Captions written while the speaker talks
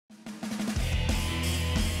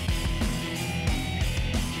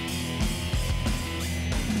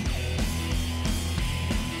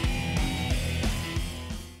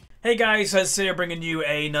Hey guys, it's here bringing you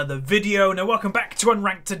another video. Now welcome back to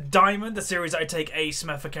Unranked to Diamond, the series I take a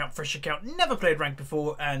Smurf account, fresh account, never played ranked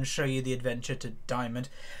before, and show you the adventure to Diamond.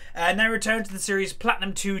 Now return to the series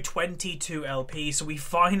Platinum 2 22 LP, so we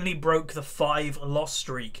finally broke the 5 loss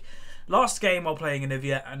streak. Last game while playing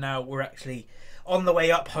Anivia, and now we're actually on the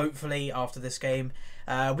way up, hopefully, after this game.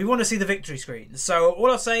 We want to see the victory screen. So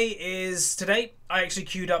all I'll say is today I actually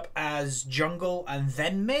queued up as jungle and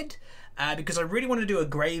then mid. Because I really want to do a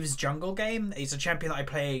Graves jungle game. He's a champion that I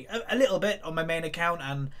play a little bit on my main account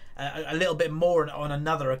and a little bit more on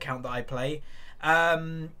another account that I play.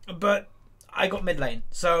 But I got mid lane.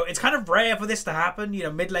 So it's kind of rare for this to happen. You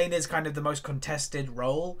know, mid lane is kind of the most contested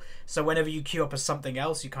role. So whenever you queue up as something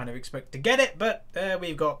else, you kind of expect to get it. But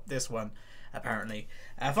we've got this one, apparently.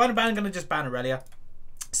 Final ban, I'm going to just ban Aurelia.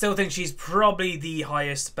 Still think she's probably the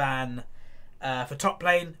highest ban for top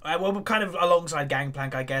lane. Well, kind of alongside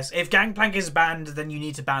Gangplank, I guess. If Gangplank is banned, then you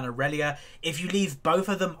need to ban Aurelia. If you leave both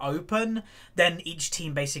of them open, then each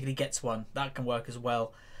team basically gets one. That can work as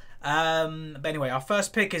well. But anyway, our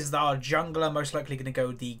first pick is our jungler, most likely going to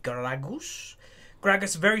go the Gragas.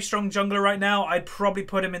 Gragas, very strong jungler right now. I'd probably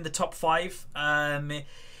put him in the top 5.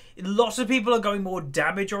 Lots of people are going more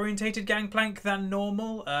damage-orientated Gangplank than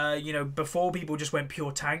normal. You know, before people just went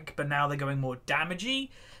pure tank, but now they're going more damagey.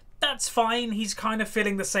 That's fine. He's kind of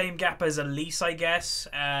filling the same gap as Elise, I guess.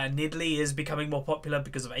 Nidalee is becoming more popular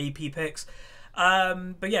because of AP picks.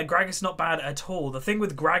 But yeah, Gragas not bad at all. The thing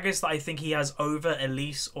with Gragas that I think he has over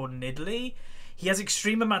Elise or Nidalee, he has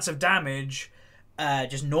extreme amounts of damage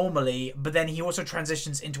just normally, but then he also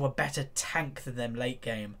transitions into a better tank than them late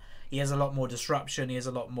game. He has a lot more disruption. He has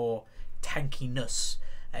a lot more tankiness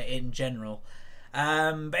in general.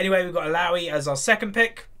 But anyway, we've got Alawi as our second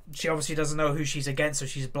pick. She obviously doesn't know who she's against, so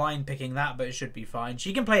she's blind picking that, but it should be fine.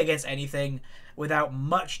 She can play against anything without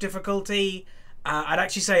much difficulty. I'd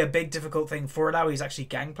actually say a big difficult thing for Alawi is actually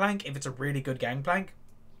Gangplank, if it's a really good Gangplank,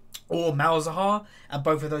 or Malzahar, and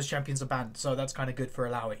both of those champions are banned, so that's kind of good for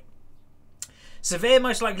Alawi. Severe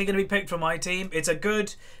most likely going to be picked for my team. It's a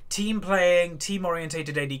good team-playing,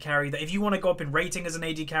 team-orientated AD carry that if you want to go up in rating as an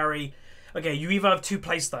AD carry, okay, you either have two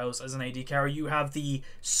playstyles as an AD carry. You have the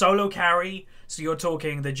solo carry, so you're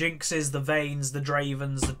talking the Jinxes, the Vaynes, the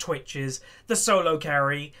Dravens, the Twitches, the solo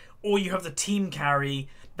carry, or you have the team carry,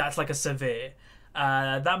 that's like a Severe.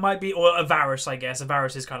 That might be, or a Varus, I guess. A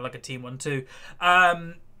Varus is kind of like a team one too.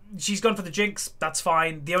 She's gone for the Jinx, that's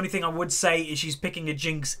fine. The only thing I would say is she's picking a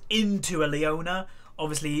Jinx into a Leona.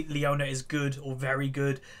 Obviously, Leona is good or very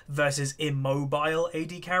good versus immobile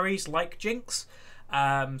AD carries like Jinx.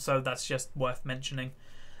 So that's just worth mentioning.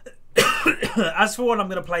 As for what I'm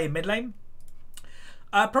going to play in mid lane,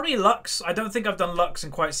 probably Lux. I don't think I've done Lux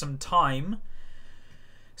in quite some time,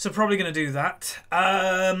 so probably going to do that.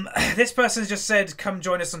 This person's just said, come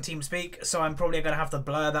join us on TeamSpeak, so I'm probably going to have to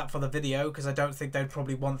blur that for the video, because I don't think they'd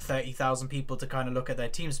probably want 30,000 people to kind of look at their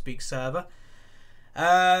TeamSpeak server.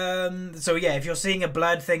 So yeah, if you're seeing a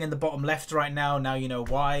blurred thing in the bottom left right now, now you know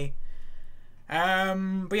why.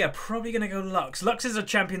 But yeah, probably going to go Lux. Lux is a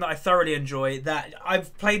champion that I thoroughly enjoy. That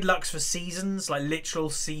I've played Lux for seasons, like literal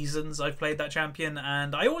seasons I've played that champion,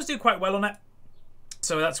 and I always do quite well on it.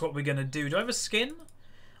 So that's what we're going to do. Do I have a skin?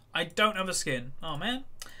 I don't have a skin. Oh man.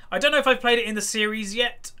 I don't know if I've played it in the series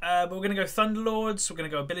yet, but we're going to go Thunderlords, we're going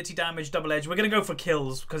to go ability damage, double edge. We're going to go for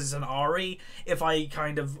kills because it's an Ahri. If I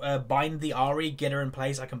kind of bind the Ahri, get her in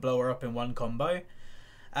place, I can blow her up in one combo.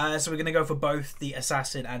 So we're going to go for both the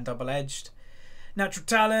assassin and double edged. Natural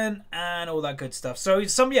talent and all that good stuff. So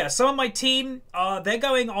some of my team they're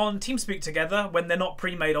going on TeamSpeak together when they're not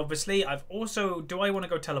pre-made, obviously. I've also, do I want to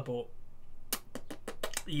go teleport?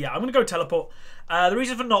 Yeah, I'm gonna go teleport. The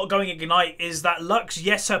reason for not going ignite is that Lux,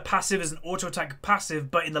 yes, her passive is an auto attack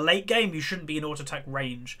passive, but in the late game you shouldn't be in auto attack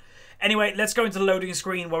range. Anyway, let's go into the loading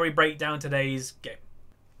screen where we break down today's game.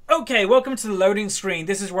 Okay, welcome to the loading screen.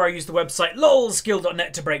 This is where I use the website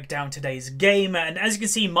lolskill.net to break down today's game. And as you can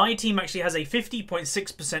see, my team actually has a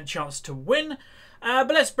 50.6% chance to win. But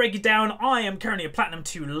let's break it down. I am currently a Platinum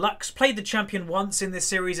 2 Lux. Played the champion once in this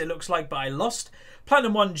series, it looks like, but I lost.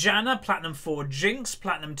 Platinum 1 Janna, Platinum 4 Jinx,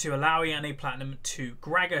 Platinum 2 Alawi, and a Platinum 2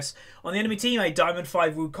 Gragas. On the enemy team, a Diamond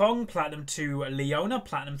 5 Wukong, Platinum 2 Leona,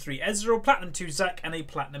 Platinum 3 Ezreal, Platinum 2 Zac, and a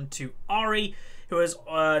Platinum 2 Ahri, who has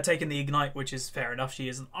taken the Ignite, which is fair enough. She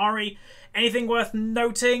is an Ahri. Anything worth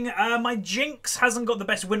noting? My Jinx hasn't got the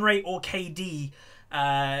best win rate or KD.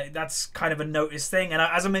 That's kind of a noticed thing. And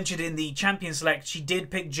as I mentioned in the champion select, she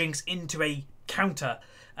did pick Jinx into a counter.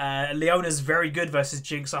 Leona's very good versus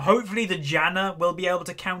Jinx, so hopefully the Janna will be able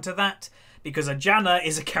to counter that. because a Janna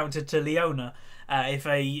is a counter to Leona. If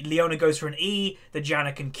a Leona goes for an E, the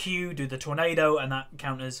Janna can Q, do the tornado, and that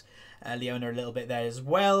counters Leona a little bit there as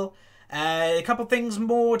well. A couple things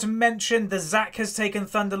more to mention. The Zac has taken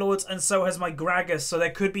Thunderlords, and so has my Gragas, so there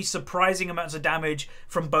could be surprising amounts of damage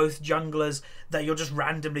from both junglers that you'll just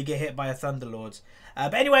randomly get hit by a Thunderlords.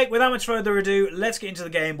 But anyway, without much further ado, let's get into the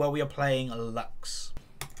game where we are playing LUX.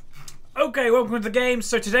 Okay, welcome to the game.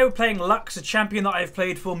 So today we're playing LUX, a champion that I've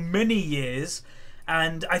played for many years.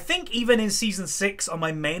 And I think even in Season 6 on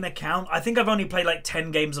my main account, I think I've only played like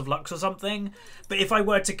 10 games of LUX or something. But if I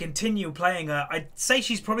were to continue playing her, I'd say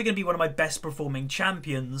she's probably going to be one of my best performing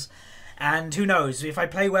champions. And who knows, if I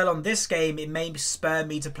play well on this game, it may spur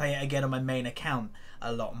me to play it again on my main account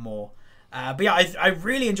a lot more. But yeah, I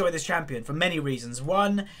really enjoy this champion for many reasons.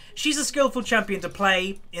 One, she's a skillful champion to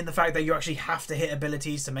play in the fact that you actually have to hit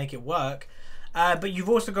abilities to make it work. But you've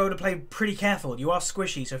also got to play pretty careful. You are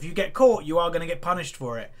squishy, so if you get caught, you are going to get punished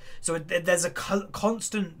for it. So there's a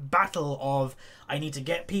constant battle of, I need to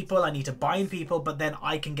get people, I need to bind people, but then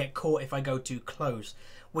I can get caught if I go too close,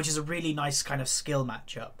 which is a really nice kind of skill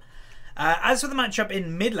matchup. As for the matchup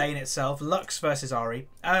in mid lane itself, Lux versus Ahri.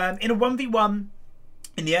 In a 1v1,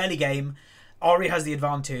 in the early game, Ahri has the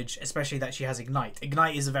advantage, especially that she has Ignite.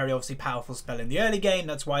 Ignite is a very obviously powerful spell in the early game.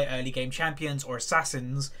 That's why early game champions or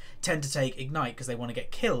assassins tend to take Ignite, because they want to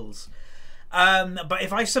get kills. But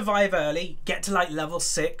if I survive early, get to like level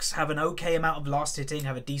 6, have an okay amount of last hitting,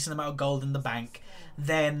 have a decent amount of gold in the bank,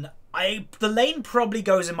 then the lane probably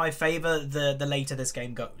goes in my favour the later this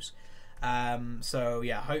game goes. So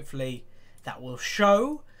yeah, hopefully that will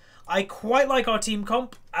show. I quite like our team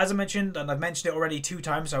comp, as I mentioned, and I've mentioned it already 2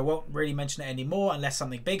 times, so I won't really mention it anymore unless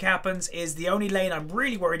something big happens, is the only lane I'm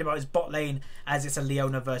really worried about is bot lane, as it's a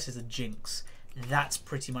Leona versus a Jinx. That's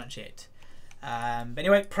pretty much it. But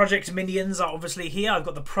anyway, project minions are obviously here. I've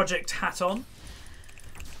got the project hat on.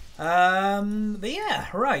 But yeah,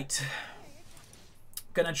 right.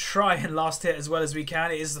 Gonna try and last hit as well as we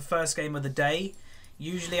can. It is the first game of the day.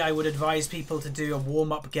 Usually I would advise people to do a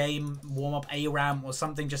warm-up game, warm-up ARAM or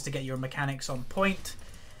something just to get your mechanics on point.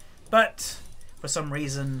 But for some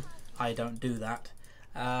reason, I don't do that.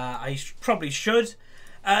 I probably should.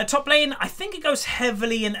 Top lane, I think it goes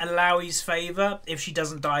heavily in Alawi's favour if she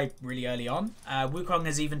doesn't die really early on. Wukong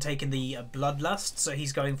has even taken the Bloodlust, so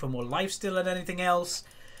he's going for more lifesteal than anything else.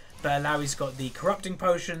 But Alawi's got the Corrupting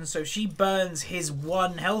Potion, so if she burns his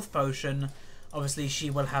 1 health potion, obviously she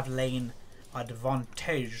will have lane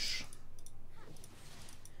advantage.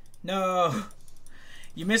 No,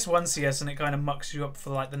 you miss 1 CS and it kind of mucks you up for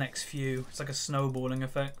like the next few. It's like a snowballing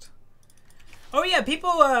effect. Oh yeah,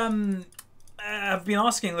 people have been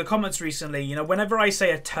asking in the comments recently, you know, whenever I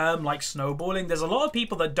say a term like snowballing, there's a lot of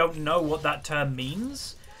people that don't know what that term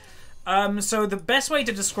means. So the best way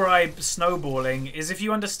to describe snowballing is if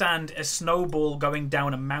you understand a snowball going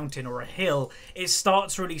down a mountain or a hill, it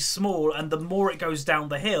starts really small, and the more it goes down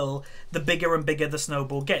the hill, the bigger and bigger the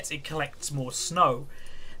snowball gets. It collects more snow.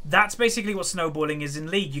 That's basically what snowballing is in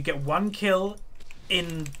League. You get 1 kill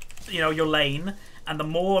in, you know, your lane, and the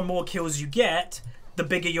more and more kills you get, the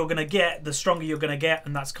bigger you're going to get, the stronger you're going to get,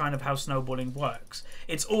 and that's kind of how snowballing works.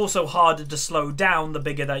 It's also harder to slow down the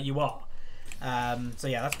bigger that you are. So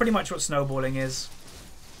yeah, that's pretty much what snowballing is.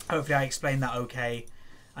 Hopefully I explained that okay.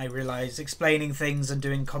 I realise explaining things and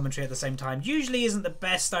doing commentary at the same time usually isn't the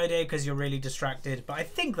best idea because you're really distracted, but I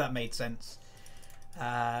think that made sense.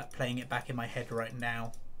 Playing it back in my head right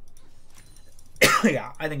now.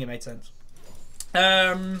 Yeah, I think it made sense.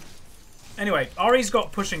 Anyway, Ahri's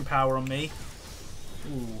got pushing power on me.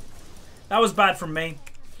 Ooh. That was bad from me.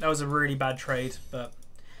 That was a really bad trade, but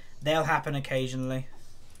they'll happen occasionally.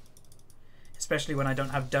 Especially when I don't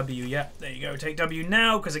have W yet. There you go, take W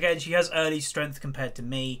now, because again, she has early strength compared to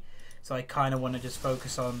me. So I kind of want to just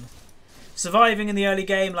focus on surviving in the early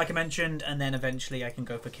game, like I mentioned, and then eventually I can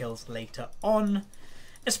go for kills later on.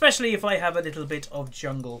 Especially if I have a little bit of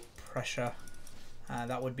jungle pressure.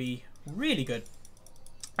 That would be really good.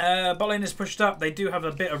 Bot lane is pushed up. They do have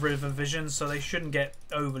a bit of river vision, so they shouldn't get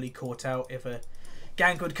overly caught out if a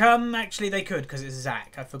gank would come. Actually, they could, because it's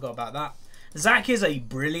Zac. I forgot about that. Zac is a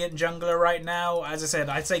brilliant jungler right now. As I said,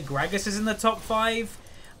 I'd say Gragas is in the top 5.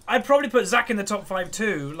 I'd probably put Zac in the top 5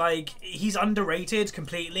 too. Like, he's underrated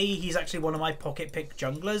completely. He's actually one of my pocket pick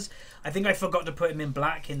junglers. I think I forgot to put him in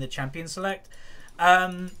black in the champion select.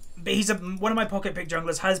 But he's one of my pocket pick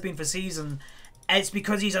junglers, has been for season. It's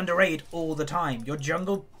because he's underrated all the time. Your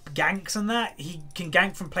jungle ganks and that, he can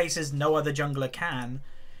gank from places no other jungler can.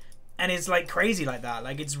 And it's like crazy like that.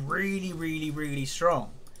 Like, it's really, really, really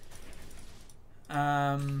strong.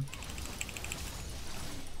 Yeah,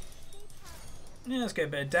 let's get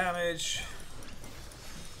a bit of damage.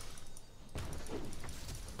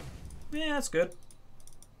 Yeah, that's good.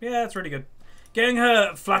 Yeah, that's really good. Getting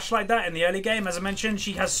her flash like that in the early game, as I mentioned,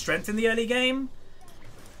 she has strength in the early game.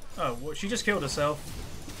 Oh, what? She just killed herself.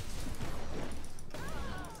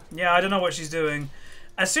 Yeah, I don't know what she's doing.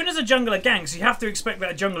 As soon as a jungler ganks, you have to expect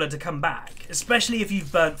that jungler to come back, especially if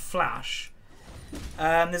you've burnt flash.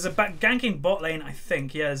 There's a ganking bot lane, I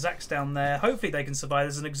think. Yeah, Zack's down there. Hopefully they can survive.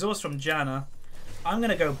 There's an exhaust from Janna. I'm going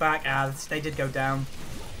to go back. They did go down.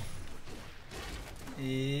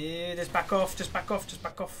 Just back off. Just back off. Just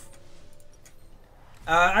back off.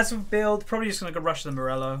 As for build, probably just going to go rush the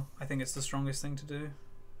Morello. I think it's the strongest thing to do.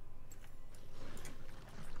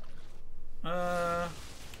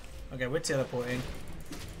 Okay, we're teleporting.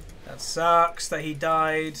 That sucks that he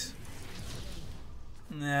died.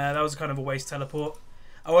 Nah, that was kind of a waste teleport.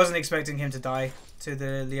 I wasn't expecting him to die to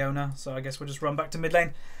the Leona, so I guess we'll just run back to mid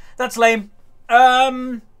lane. That's lame.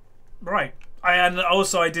 Right. And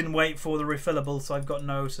also I didn't wait for the refillable, so I've got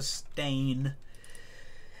no sustain.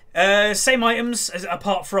 Same items,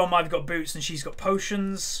 apart from I've got boots and she's got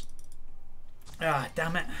potions. Ah,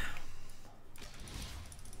 damn it.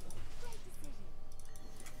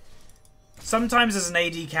 Sometimes as an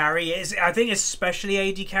AD carry, I think especially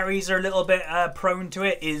AD carries are a little bit prone to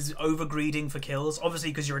it, is overgreeding for kills. Obviously,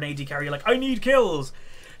 because you're an AD carry, you're like, I need kills.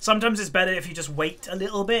 Sometimes it's better if you just wait a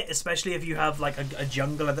little bit, especially if you have like a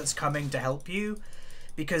jungler that's coming to help you.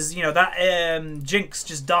 Because, you know, that Jinx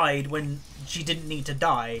just died when she didn't need to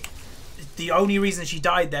die. The only reason she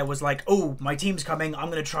died there was like, oh, my team's coming, I'm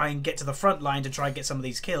going to try and get to the front line to try and get some of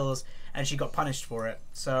these kills. And she got punished for it.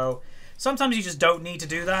 So, sometimes you just don't need to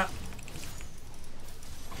do that.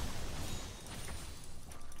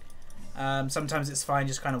 Sometimes it's fine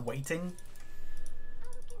just kind of waiting.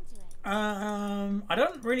 I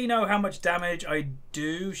don't really know how much damage I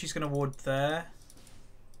do. She's going to ward there.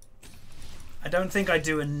 I don't think I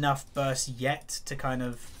do enough burst yet to kind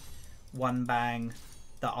of one bang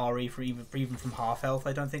the RE for even from half health.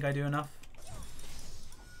 I don't think I do enough.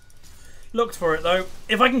 Looked for it though.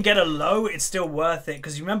 If I can get a low, it's still worth it.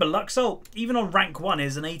 Because you remember LUX ult, even on rank 1,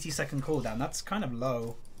 is an 80-second cooldown. That's kind of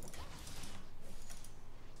low.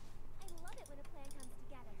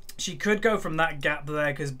 She could go from that gap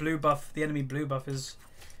there because blue buff, the enemy blue buff is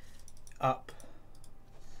up.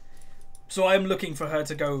 So I'm looking for her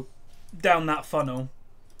to go down that funnel.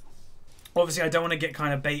 Obviously, I don't want to get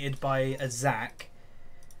kind of baited by a Zack.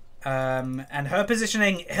 And her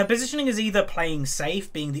positioning is either playing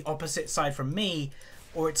safe, being the opposite side from me,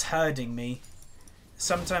 or it's herding me.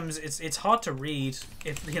 Sometimes it's hard to read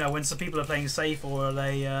if, you know, when some people are playing safe or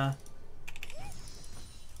they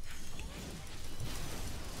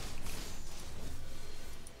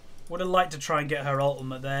would have liked to try and get her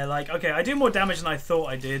ultimate there. Like, okay, I do more damage than I thought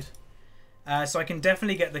I did. So I can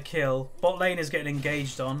definitely get the kill. Bot lane is getting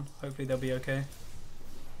engaged on. Hopefully they'll be okay.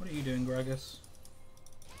 What are you doing, Gragas?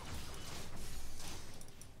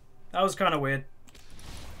 That was kind of weird.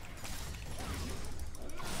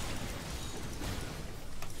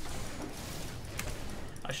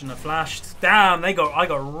 I shouldn't have flashed. Damn, I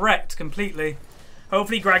got wrecked completely.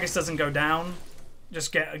 Hopefully Gragas doesn't go down.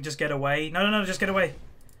 Just get away. No, just get away.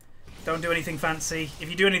 Don't do anything fancy. If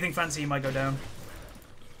you do anything fancy, you might go down.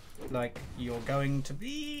 Like, you're going to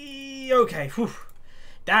be... Okay. Whew.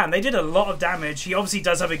 Damn, they did a lot of damage. He obviously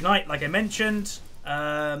does have Ignite, like I mentioned.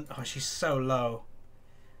 Oh, she's so low.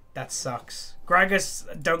 That sucks.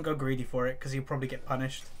 Gragas, don't go greedy for it, because he'll probably get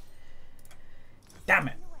punished. Damn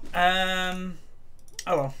it.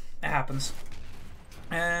 Oh well, it happens.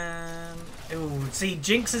 Ooh, see,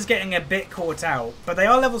 Jinx is getting a bit caught out, but they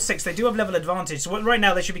are level 6. They do have level advantage. So right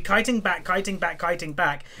now they should be kiting back, kiting back, kiting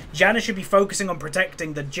back. Janna should be focusing on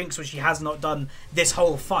protecting the Jinx, which she has not done this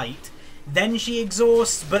whole fight. Then she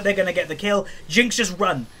exhausts, but they're going to get the kill. Jinx, just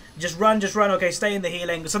run. Just run, just run. Okay, stay in the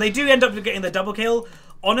healing. So they do end up getting the double kill.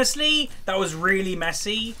 Honestly, that was really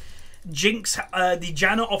messy. Jinx, the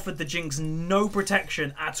Janna offered the Jinx no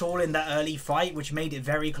protection at all in that early fight, which made it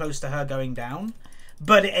very close to her going down.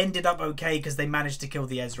 But it ended up okay because they managed to kill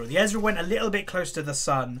the Ezreal. The Ezreal went a little bit close to the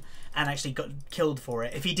sun and actually got killed for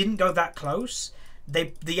it. If he didn't go that close,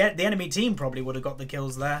 the enemy team probably would have got the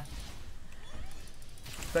kills there.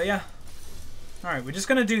 But yeah. Alright, we're just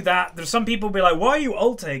going to do that. There's some people be like, why are you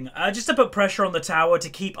ulting? Just to put pressure on the tower to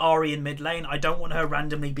keep Ahri in mid lane. I don't want her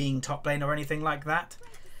randomly being top lane or anything like that.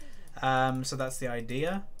 So that's the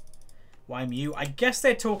idea. YMU. I guess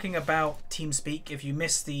they're talking about TeamSpeak. If you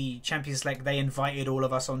missed the Champions Select, they invited all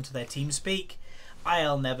of us onto their TeamSpeak.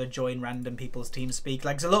 I'll never join random people's TeamSpeak.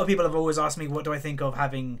 Like, so a lot of people have always asked me, what do I think of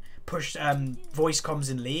having pushed voice comms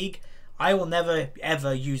in League? I will never,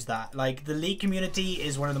 ever use that. Like, the League community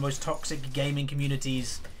is one of the most toxic gaming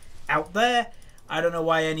communities out there. I don't know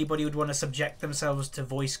why anybody would want to subject themselves to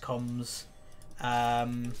voice comms,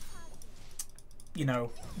 you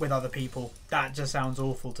know, with other people. That just sounds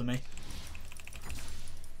awful to me.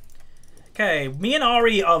 Okay, me and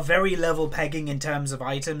Ari are very level pegging in terms of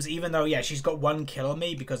items, even though, yeah, she's got 1 kill on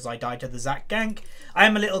me because I died to the Zac gank. I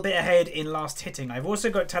am a little bit ahead in last hitting. I've also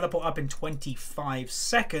got teleport up in 25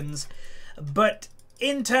 seconds, but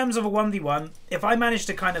in terms of a 1v1, if I manage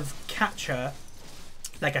to kind of catch her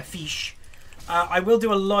like a fish, I will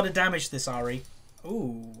do a lot of damage to this Ari.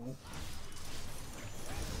 Ooh.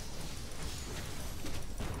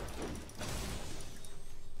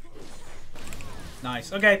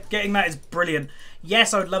 Nice. Okay, getting that is brilliant.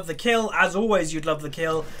 Yes, I would love the kill. As always, you'd love the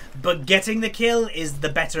kill. But getting the kill is the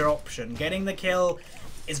better option. Getting the kill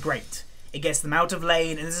is great. It gets them out of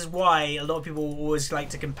lane. And this is why a lot of people always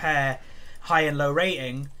like to compare high and low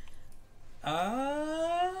rating.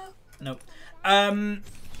 No.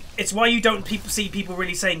 It's why you don't see people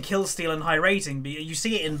really saying kill steal and high rating. You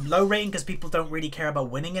see it in low rating because people don't really care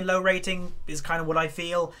about winning in low rating, is kind of what I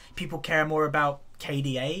feel. People care more about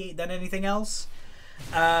KDA than anything else.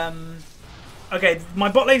 Okay,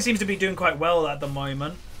 my bot lane seems to be doing quite well at the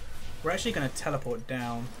moment. We're actually going to teleport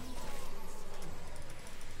down.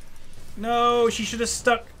 No, she should have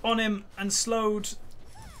stuck on him and slowed.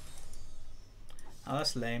 Oh,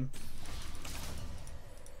 that's lame.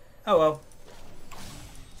 Oh well.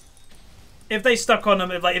 If they stuck on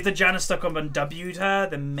him, if the Janna stuck on him and W'd her,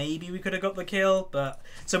 then maybe we could have got the kill. But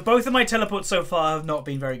so both of my teleports so far have not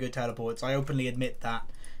been very good teleports. I openly admit that.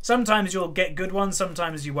 Sometimes you'll get good ones,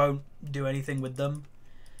 sometimes you won't do anything with them.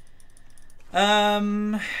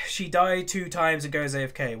 She died 2 times and goes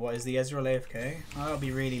AFK. What, is the Ezreal AFK? Oh, that'll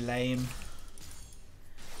be really lame.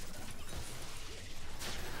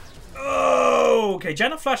 Oh, okay.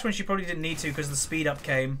 Janna flashed when she probably didn't need to because the speed up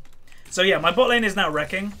came. So yeah, my bot lane is now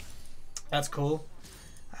wrecking. That's cool.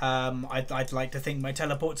 I'd like to think my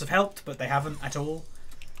teleports have helped, but they haven't at all.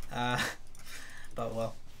 But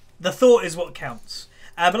well, the thought is what counts.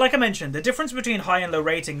 But like I mentioned, the difference between high and low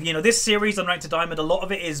rating, you know, this series on Unranked to Diamond, a lot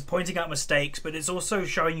of it is pointing out mistakes, but it's also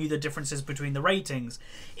showing you the differences between the ratings.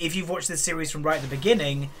 If you've watched this series from right at the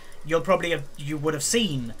beginning, you would have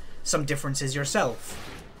seen some differences yourself.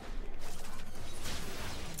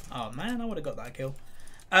 Oh man, I would have got that kill.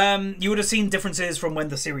 You would have seen differences from when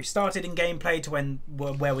the series started in gameplay to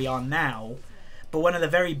where we are now. But one of the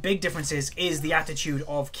very big differences is the attitude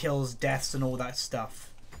of kills, deaths, and all that stuff.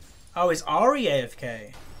 Oh, is Ari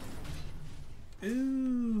AFK?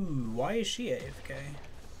 Ooh, why is she AFK?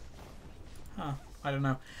 Huh, I don't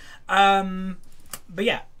know. But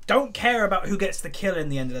yeah, don't care about who gets the kill in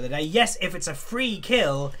the end of the day. Yes, if it's a free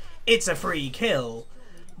kill, it's a free kill.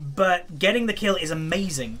 But getting the kill is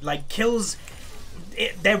amazing. Like, kills,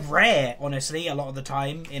 they're rare, honestly, a lot of the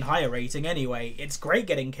time, in higher rating anyway. It's great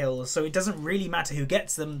getting kills, so it doesn't really matter who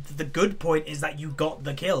gets them. The good point is that you got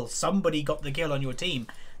the kill. Somebody got the kill on your team.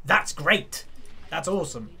 That's great. That's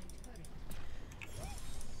awesome.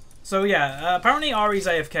 So yeah, apparently Ari's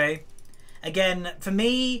AFK. Again, for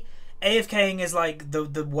me, AFKing is like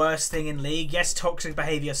the worst thing in League. Yes, toxic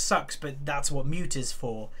behavior sucks, but that's what mute is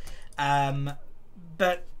for.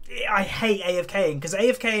 But I hate AFKing because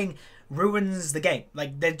AFKing ruins the game.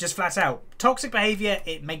 Like, they're just flat out. Toxic behavior,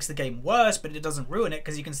 it makes the game worse, but it doesn't ruin it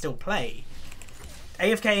because you can still play.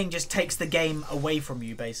 AFKing just takes the game away from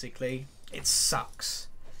you, basically. It sucks.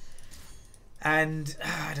 And,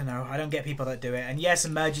 I don't know, I don't get people that do it. And yes,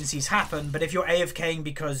 emergencies happen, but if you're AFKing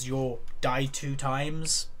because you're died 2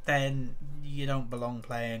 times, then you don't belong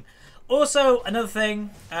playing. Also, another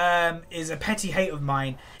thing is a petty hate of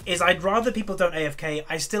mine, is I'd rather people don't AFK.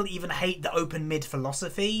 I still even hate the open mid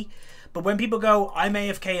philosophy. But when people go, I'm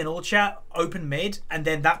AFK in all chat, open mid, and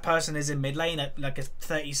then that person is in mid lane at like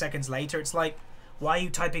 30 seconds later, it's like, why are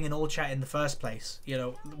you typing in all chat in the first place? You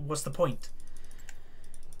know, what's the point?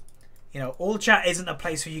 You know, all chat isn't a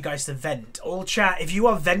place for you guys to vent. All chat, if you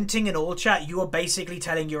are venting in all chat, you are basically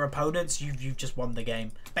telling your opponents you've just won the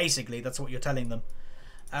game. Basically, that's what you're telling them.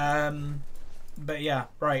 But yeah,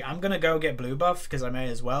 right, I'm going to go get blue buff because I may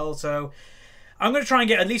as well. So I'm going to try and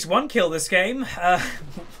get at least 1 kill this game.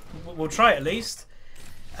 We'll try at least.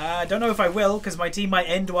 I don't know if I will because my team might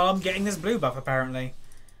end while I'm getting this blue buff apparently.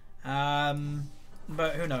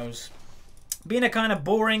 But who knows. Being a kind of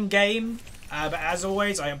boring game. But as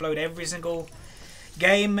always, I upload every single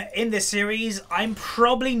game in this series. I'm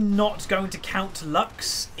probably not going to count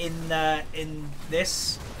LUX in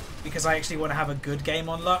this because I actually want to have a good game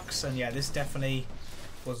on LUX. And yeah, this definitely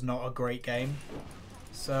was not a great game.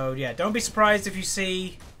 So yeah, don't be surprised if you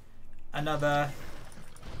see another...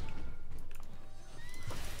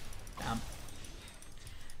 Damn.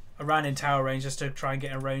 I ran in tower range just to try and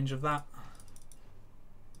get a range of that.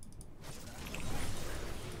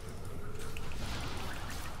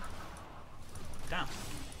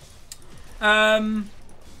 Damn.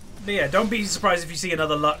 But yeah, don't be surprised if you see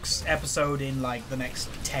another LUX episode in like the next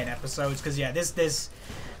 10 episodes, because yeah, this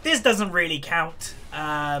doesn't really count.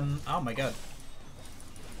 Oh my god.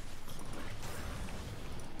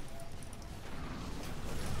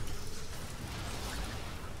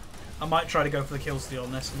 I might try to go for the kill steal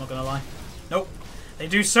on this, I'm not gonna lie. Nope. They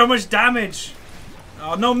do so much damage.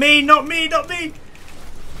 Oh, no, me, not me, not me.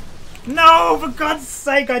 No, for God's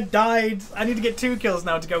sake, I died. I need to get 2 kills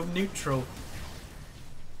now to go neutral.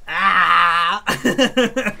 Ah!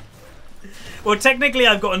 Well, technically,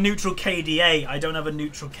 I've got a neutral KDA. I don't have a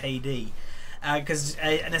neutral KD. Because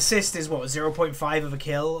an assist is, what, 0.5 of a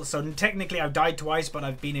kill? So technically, I've died twice, but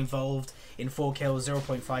I've been involved in 4 kills,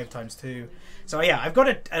 0.5 times 2. So yeah, I've got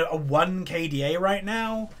a 1 KDA right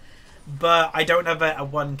now, but I don't have a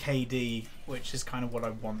 1 KD, which is kind of what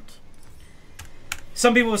I want.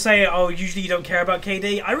 Some people will say, oh, usually you don't care about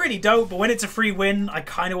KD. I really don't, but when it's a free win, I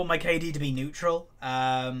kind of want my KD to be neutral.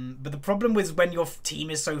 But the problem with when your team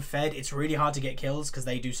is so fed, it's really hard to get kills because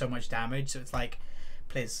they do so much damage. So it's like,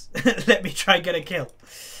 please, let me try and get a kill.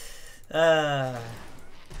 Alright,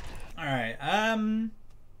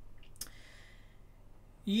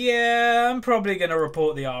 yeah, I'm probably going to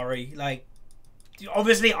report the Ari. Like,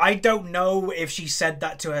 obviously, I don't know if she said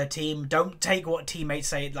that to her team. Don't take what teammates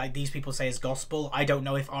say, like these people say, as gospel. I don't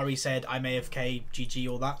know if Ari said, I'm AFK, GG,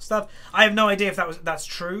 all that stuff. I have no idea if that's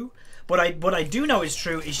true. But what I do know is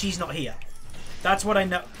true is she's not here. That's what I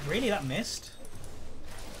know. Really, that missed?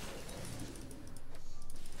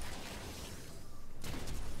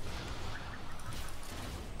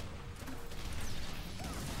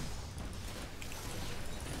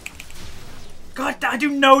 God, I do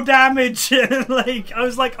no damage. Like, I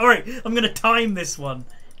was like, all right, I'm gonna time this one.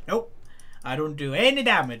 Nope, I don't do any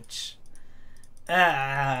damage.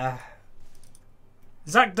 Zach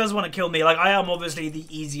does want to kill me. Like, I am obviously the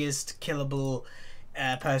easiest killable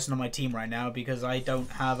person on my team right now because I don't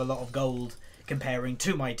have a lot of gold comparing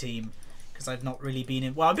to my team because I've not really been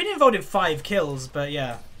in. Well, I've been involved in 5 kills, but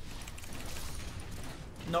yeah,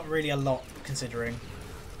 not really a lot considering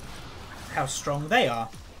how strong they are.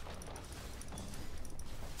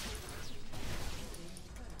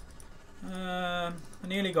 I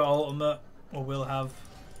nearly got ultimate, or will have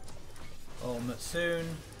ultimate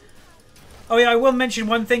soon. Oh yeah, I will mention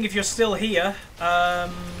one thing if you're still here. I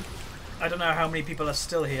don't know how many people are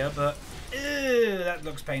still here, but that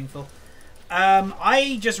looks painful.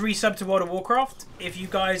 I just resubbed to World of Warcraft. If you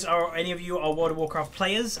guys are, any of you are World of Warcraft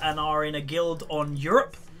players and are in a guild on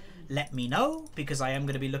Europe, let me know, because I am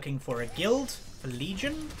going to be looking for a guild for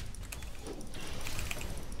Legion.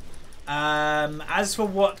 As for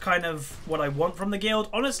what I want from the guild,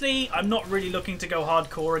 honestly, I'm not really looking to go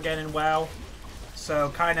hardcore again in WoW. So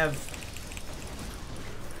kind of...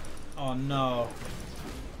 Oh no.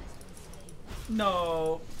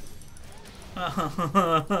 No.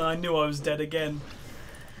 I knew I was dead again.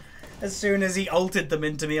 As soon as he ulted them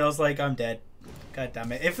into me, I was like, I'm dead. God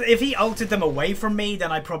damn it. If he ulted them away from me,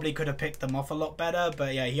 then I probably could have picked them off a lot better.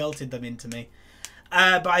 But yeah, he ulted them into me.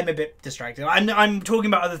 But I'm a bit distracted. I'm talking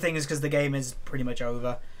about other things because the game is pretty much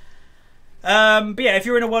over. But yeah, if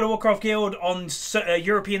you're in a World of Warcraft guild on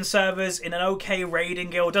European servers, in an okay raiding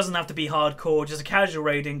guild, doesn't have to be hardcore, just a casual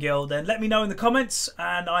raiding guild, then let me know in the comments,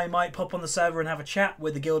 and I might pop on the server and have a chat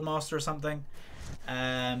with the guild master or something.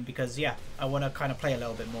 Because yeah, I want to kind of play a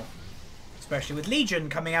little bit more, especially with Legion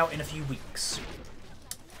coming out in a few weeks.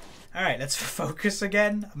 Alright, let's focus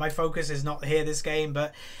again. My focus is not here this game,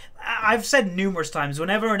 but I've said numerous times,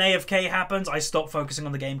 whenever an AFK happens, I stop focusing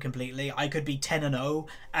on the game completely. I could be 10-0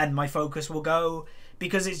 and my focus will go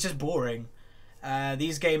because it's just boring.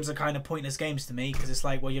 These games are kind of pointless games to me because it's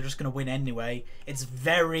like, well, you're just going to win anyway. It's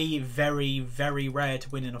very, very, very rare to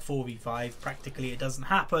win in a 4v5. Practically, it doesn't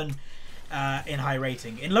happen in high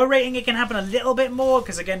rating. In low rating, it can happen a little bit more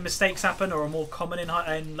because, again, mistakes happen or are more common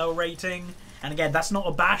in low rating. And again, that's not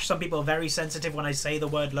a bash. Some people are very sensitive when I say the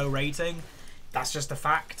word low rating. That's just a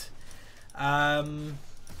fact. But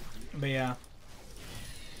yeah.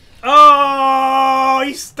 Oh,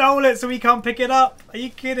 he stole it so he can't pick it up. Are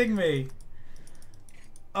you kidding me?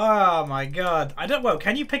 Oh my god. I don't, well,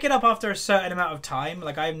 can you pick it up after a certain amount of time?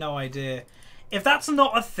 Like, I have no idea. If that's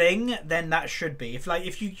not a thing, then that should be.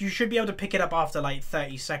 If you should be able to pick it up after like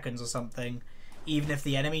 30 seconds or something, even if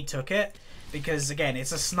the enemy took it. Because again,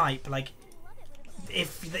 it's a snipe. Like,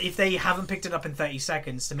 if they haven't picked it up in 30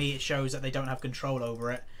 seconds, to me it shows that they don't have control over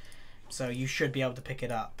it. So you should be able to pick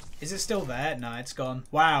it up. Is it still there? No, it's gone.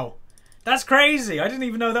 Wow. That's crazy. I didn't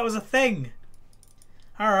even know that was a thing.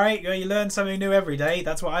 Alright, you learn something new every day.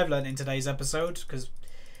 That's what I've learned in today's episode, because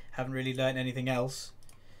I haven't really learned anything else.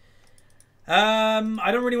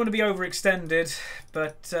 I don't really want to be overextended,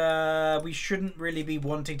 but we shouldn't really be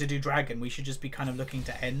wanting to do dragon. We should just be kind of looking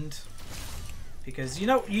to end. Because, you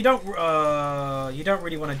don't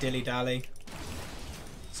really want to dilly-dally.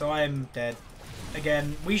 So I am dead.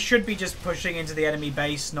 Again, we should be just pushing into the enemy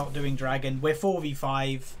base, not doing dragon. We're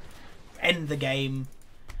 4v5. End the game.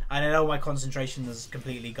 And I know my concentration is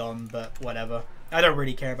completely gone, but whatever. I don't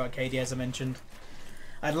really care about KD, as I mentioned.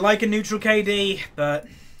 I'd like a neutral KD, but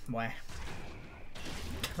why?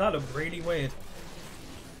 That looked really weird.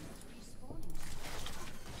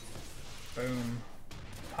 Boom.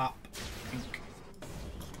 Pop. Pink.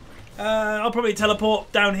 I'll probably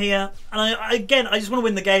teleport down here. And again, I just want to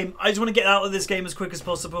win the game. I just want to get out of this game as quick as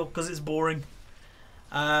possible, because it's boring.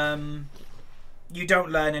 You don't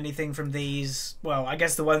learn anything from these. Well, I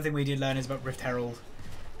guess the one thing we did learn is about Rift Herald.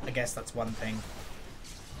 I guess that's one thing.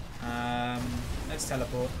 Let's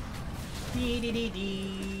teleport.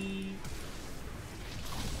 Dee.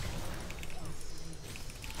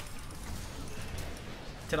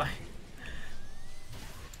 Did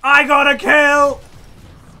I got a kill!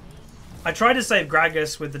 I tried to save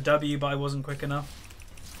Gragas with the W, but I wasn't quick enough.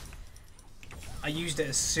 I used it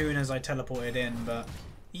as soon as I teleported in, but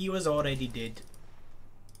he was already dead.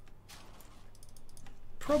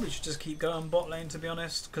 Probably should just keep going bot lane, to be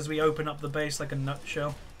honest, because we open up the base like a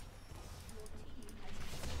nutshell.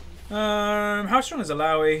 How strong is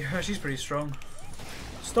Alawi? She's pretty strong.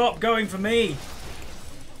 Stop going for me!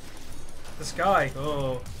 This guy.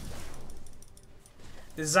 Oh.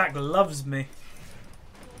 This Zac loves me.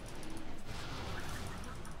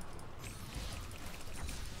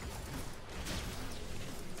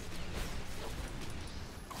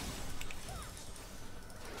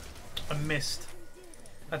 I missed.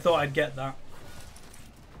 I thought I'd get that.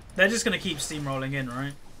 They're just going to keep steamrolling in,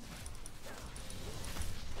 right?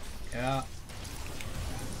 Yeah.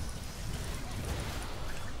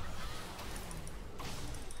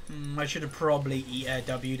 I should have probably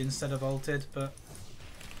W'd instead of ulted, but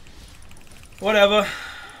whatever.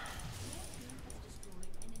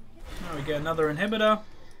 Now we get another inhibitor.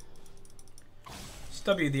 Just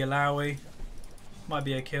W the Alawi. Might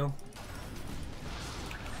be a kill.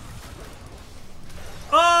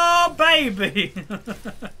 Oh, baby!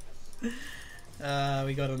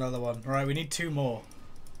 We got another one. Right, we need 2 more.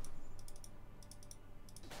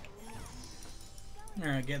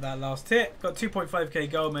 Alright, get that last hit. Got 2.5k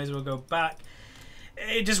gold, may as well go back.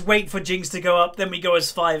 Just wait for Jinx to go up, then we go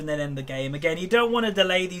as 5 and then end the game. Again, you don't want to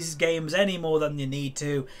delay these games any more than you need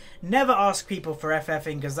to. Never ask people for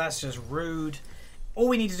FFing, because that's just rude. All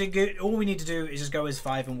we need to do is just go as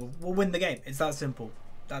 5 and we'll win the game. It's that simple.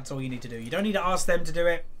 That's all you need to do. You don't need to ask them to do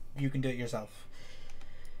it. You can do it yourself.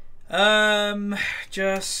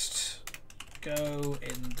 Just go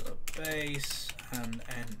in the base and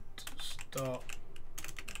end. Stop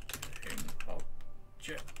doing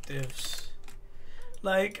objectives.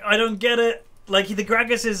 Like, I don't get it. Like, the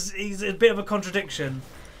Gragas he's a bit of a contradiction.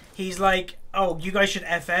 He's like, oh, you guys should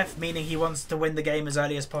FF, meaning he wants to win the game as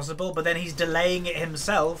early as possible, but then he's delaying it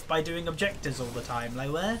himself by doing objectives all the time.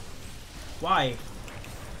 Like, where? Why?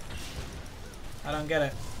 I don't get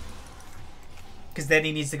it. Because then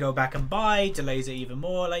he needs to go back and buy, delays it even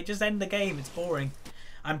more. Like, just end the game. It's boring.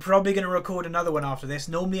 I'm probably going to record another one after this.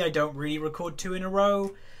 Normally, I don't really record 2 in a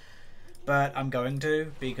row. But I'm going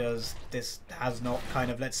to, because this has not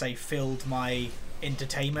kind of, let's say, filled my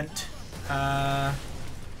entertainment. I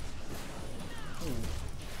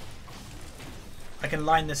can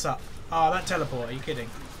line this up. Oh, that teleport. Are you kidding?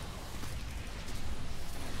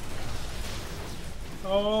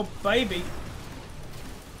 Oh, baby.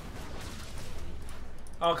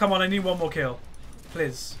 Oh, come on. I need one more kill.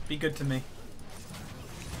 Please, be good to me.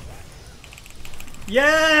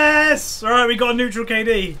 Yes! Alright, we got a neutral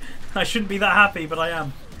KD. I shouldn't be that happy, but I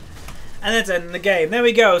am. And that's ending the game. There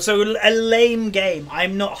we go. So, a lame game.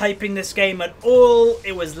 I'm not hyping this game at all.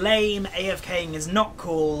 It was lame. AFKing is not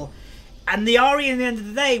cool. And the Ahri, in the end of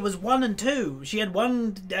the day, was 1 and 2. She had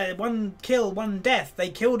one kill, 1 death. They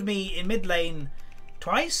killed me in mid lane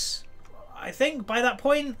twice, I think, by that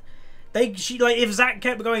point. Like, if Zac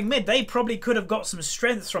kept going mid, they probably could have got some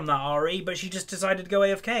strength from that Ahri, but she just decided to go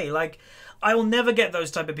AFK. Like, I will never get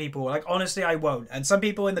those type of people. Like, honestly, I won't. And some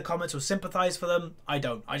people in the comments will sympathize for them. I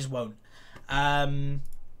don't. I just won't.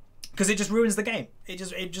 Because it just ruins the game. It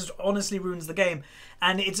just honestly ruins the game.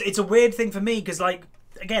 And it's a weird thing for me because, like,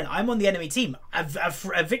 again, I'm on the enemy team.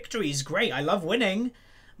 A victory is great. I love winning.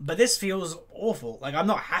 But this feels awful. Like, I'm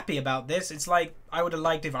not happy about this. It's like, I would have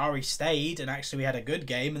liked if Ari stayed and actually we had a good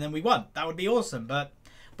game and then we won. That would be awesome, but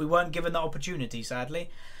we weren't given that opportunity, sadly.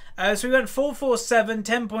 So we went 447,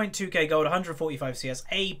 10.2k gold, 145 CS,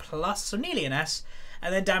 A+, so nearly an S.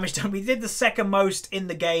 And then damage done. We did the second most in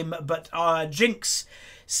the game, but our Jinx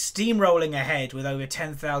steamrolling ahead with over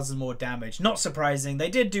 10,000 more damage. Not surprising. They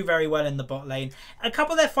did do very well in the bot lane. A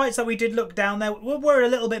couple of their fights that we did look down there were a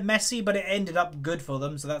little bit messy, but it ended up good for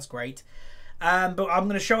them, so that's great. But I'm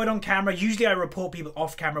going to show it on camera. Usually I report people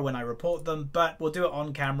off camera when I report them, but we'll do it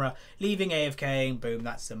on camera, leaving AFK, and boom,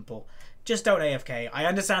 that's simple. Just don't AFK. I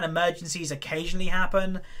understand emergencies occasionally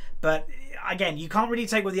happen, but again, you can't really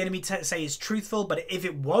take what the enemy say is truthful, but if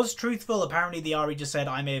it was truthful, apparently the Ari just said,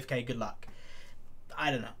 I'm AFK, good luck.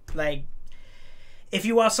 I don't know. Like, if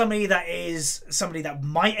you are somebody that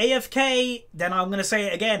might AFK, then I'm going to say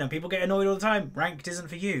it again, and people get annoyed all the time. Ranked isn't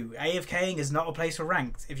for you. AFKing is not a place for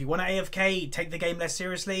ranked. If you want to AFK, take the game less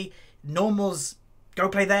seriously. Normals, go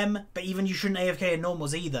play them, but even you shouldn't AFK in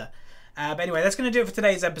normals either. But anyway, that's going to do it for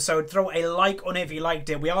today's episode. Throw a like on it if you liked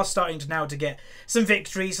it. We are starting to now to get some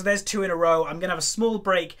victories, so there's 2 in a row. I'm going to have a small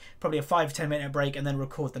break, probably a 5-10 minute break, and then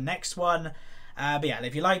record the next one. But yeah,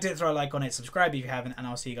 if you liked it, throw a like on it, subscribe if you haven't, and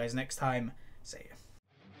I'll see you guys next time. See ya.